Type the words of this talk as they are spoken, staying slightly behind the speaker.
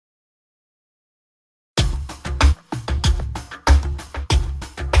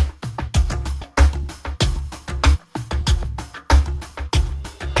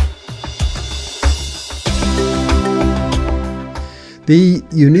The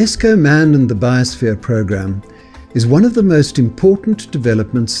UNESCO Man and the Biosphere program is one of the most important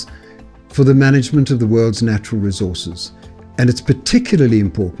developments for the management of the world's natural resources. And it's particularly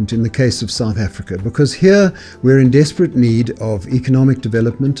important in the case of South Africa, because here we're in desperate need of economic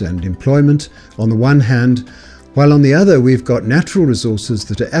development and employment on the one hand, while on the other we've got natural resources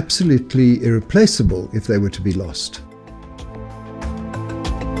that are absolutely irreplaceable if they were to be lost.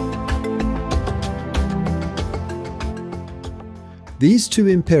 These two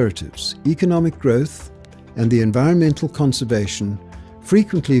imperatives, economic growth and the environmental conservation,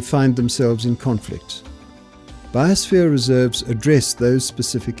 frequently find themselves in conflict. Biosphere reserves address those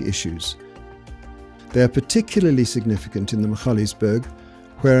specific issues. They are particularly significant in the Magaliesberg,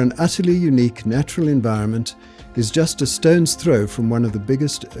 where an utterly unique natural environment is just a stone's throw from one of the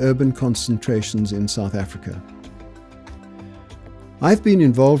biggest urban concentrations in South Africa. I've been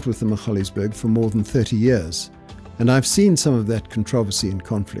involved with the Magaliesberg for more than 30 years, and I've seen some of that controversy and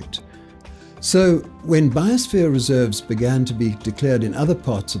conflict. So, when biosphere reserves began to be declared in other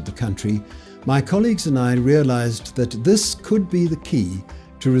parts of the country, my colleagues and I realized that this could be the key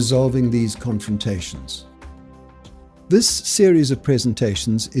to resolving these confrontations. This series of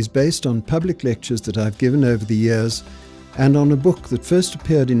presentations is based on public lectures that I've given over the years and on a book that first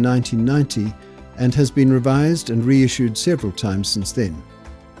appeared in 1990 and has been revised and reissued several times since then.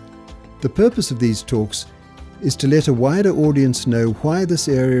 The purpose of these talks is to let a wider audience know why this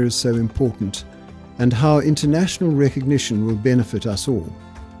area is so important and how international recognition will benefit us all.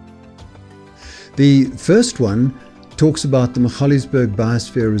 The first one talks about the Magaliesberg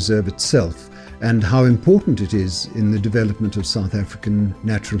Biosphere Reserve itself and how important it is in the development of South African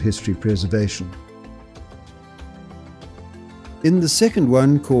natural history preservation. In the second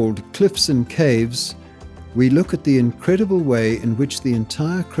one, called Cliffs and Caves, we look at the incredible way in which the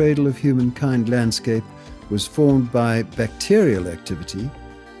entire Cradle of Humankind landscape was formed by bacterial activity,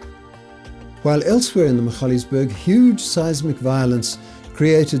 while elsewhere in the Magaliesberg, huge seismic violence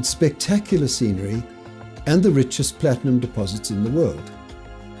created spectacular scenery and the richest platinum deposits in the world.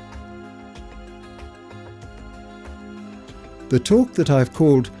 The talk that I've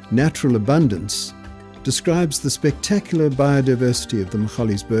called Natural Abundance describes the spectacular biodiversity of the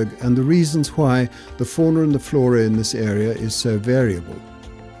Magaliesberg and the reasons why the fauna and the flora in this area is so variable.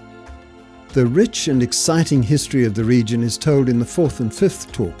 The rich and exciting history of the region is told in the fourth and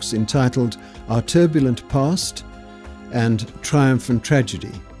fifth talks entitled Our Turbulent Past and Triumph and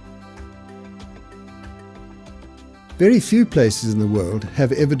Tragedy. Very few places in the world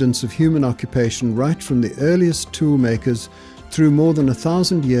have evidence of human occupation right from the earliest tool makers through more than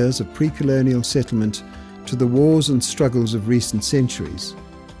 1,000 years of pre-colonial settlement to the wars and struggles of recent centuries.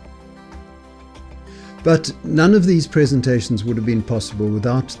 But none of these presentations would have been possible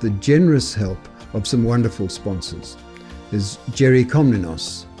without the generous help of some wonderful sponsors. There's Jerry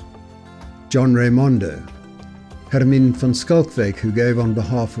Komnenos, John Raimondo, Hermin van Skalkwijk, who gave on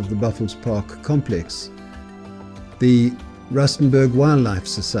behalf of the Buffels Park complex, the Rustenburg Wildlife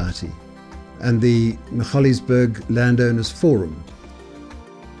Society, and the Magaliesberg Landowners Forum.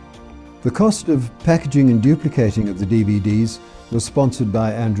 The cost of packaging and duplicating of the DVDs was sponsored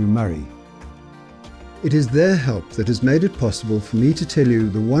by Andrew Murray. It is their help that has made it possible for me to tell you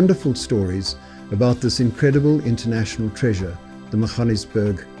the wonderful stories about this incredible international treasure, the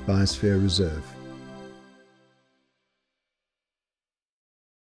Magaliesberg Biosphere Reserve.